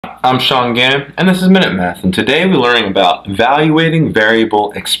I'm Sean Gannon, and this is Minute Math, and today we're learning about evaluating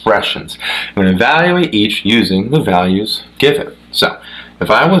variable expressions. We're going to evaluate each using the values given. So,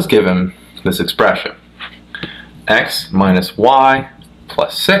 if I was given this expression, x minus y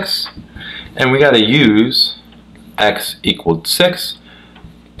plus 6, and we got to use x equals 6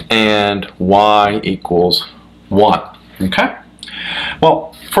 and y equals 1. Okay?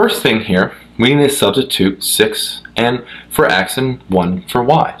 Well, first thing here, we need to substitute 6 and for x and 1 for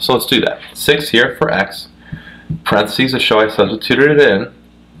y. So let's do that. 6 here for x, parentheses to show I substituted it in,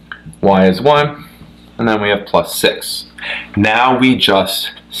 y is 1, and then we have plus 6. Now we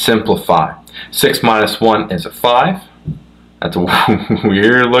just simplify. 6 minus 1 is a 5. That's a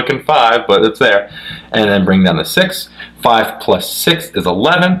weird looking 5, but it's there. And then bring down the 6. 5 plus 6 is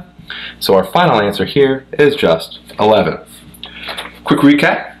 11. So our final answer here is just 11. Quick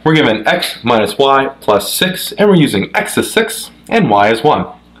recap. We're given x minus y plus 6, and we're using x is 6 and y is 1.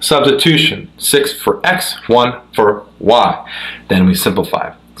 Substitution, 6 for x, 1 for y. Then we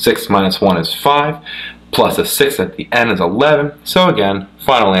simplify. 6 minus 1 is 5, plus a 6 at the end is 11. So again,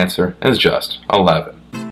 final answer is just 11.